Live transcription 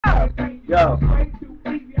Yo,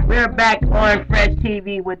 we're back on Fresh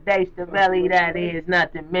TV with DAYSTA424's. That is,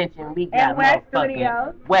 not to mention we got West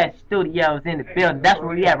Studios in the building. That's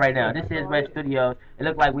where we at right now. This is West Studios. It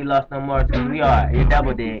looks like we lost on Mars because we are. You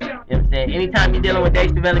double dig. You know what I'm saying? Anytime you're dealing with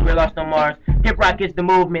DAYSTA424's, we're lost on Mars. Hip rock is the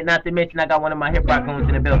movement. Not to mention I got one of my hip rock goons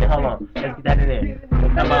in the building. Hold on, let's get that in there.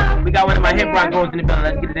 We got one of my hip rock goons in the building.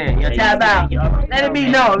 Let's get it in. You know, talk about. Let it be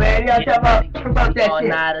known, man. You know, talk about that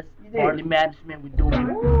shit. Party management, we doing, you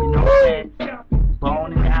know what I'm saying?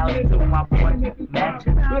 Bone in the house, too, my boy.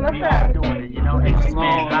 Matching, we all doing it, you know?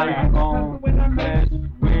 Fresh,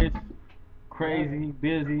 rich, crazy,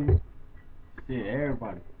 busy. Shit,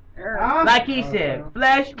 everybody. Like he said,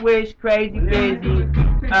 Flesh, Wish, Crazy, Busy,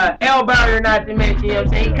 L Burner, not to mention, you know what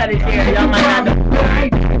I'm saying? He cut his hair, y'all might have to.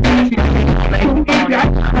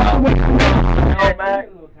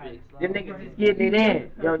 Them niggas is getting it in.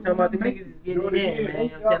 Yo, I'm talking about them niggas is getting it in, man. You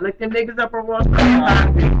know what I'm saying? Look them niggas up on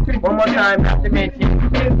one more time, not to mention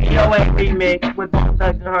POA remix with Bone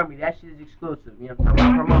Thugs and Harmony. That shit is exclusive. You know what I'm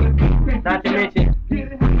talking about? Promotion. Not to mention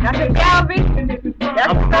That's a Calvin.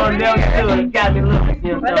 I'm going down too. It got me looking.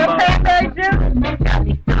 You know what I'm talking about? Got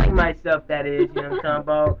me feeling myself, that is. You know what I'm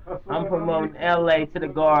talking about? I'm promoting LA to the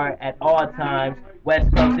guard at all times.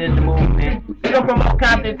 West Coast is the movement. We gonna promote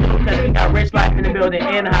Compton too because we got Rich Life in the building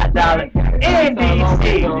and Hot Dollar and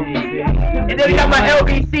DC. And then we got my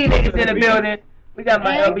LBC niggas in the building. We got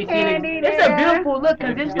my LBC niggas. It's a beautiful look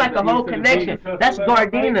because it's like a whole connection. That's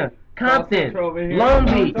Gardena, Compton, Long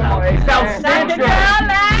Beach, South Central. You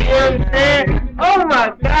know what I'm saying? Oh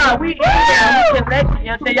my God, we connect. You know what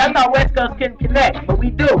I'm saying? Y'all thought West Coast couldn't connect, but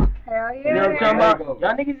we do. Hell yeah. You know what I'm talking about?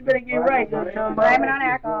 Y'all niggas better get right. You know what I'm talking about? Blaming on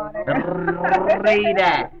alcohol. Read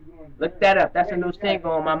that. Look that up. That's a new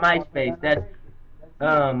single on my MySpace. That's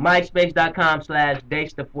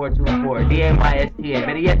myspace.com/DAYSTA424. DAYSTA.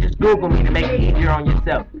 Better yet, just Google me to make it easier on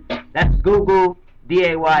yourself. That's Google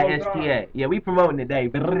DAYSTA. Yeah, we promoting today.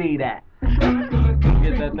 Read that.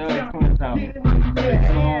 Get that third twins out.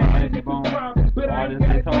 Lazy Bone. Artists,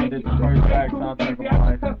 they told me that the first track soundtrack of my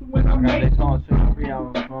life. I got their song Sugar Free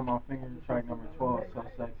out on my fingers, track number 12, So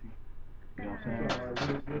Sexy. You know what I'm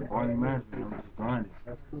saying? Party management, I'm just grinding.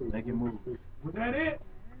 Make it move. Was that it?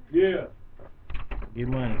 Yeah. Get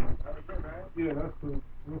money. Yeah, that's cool.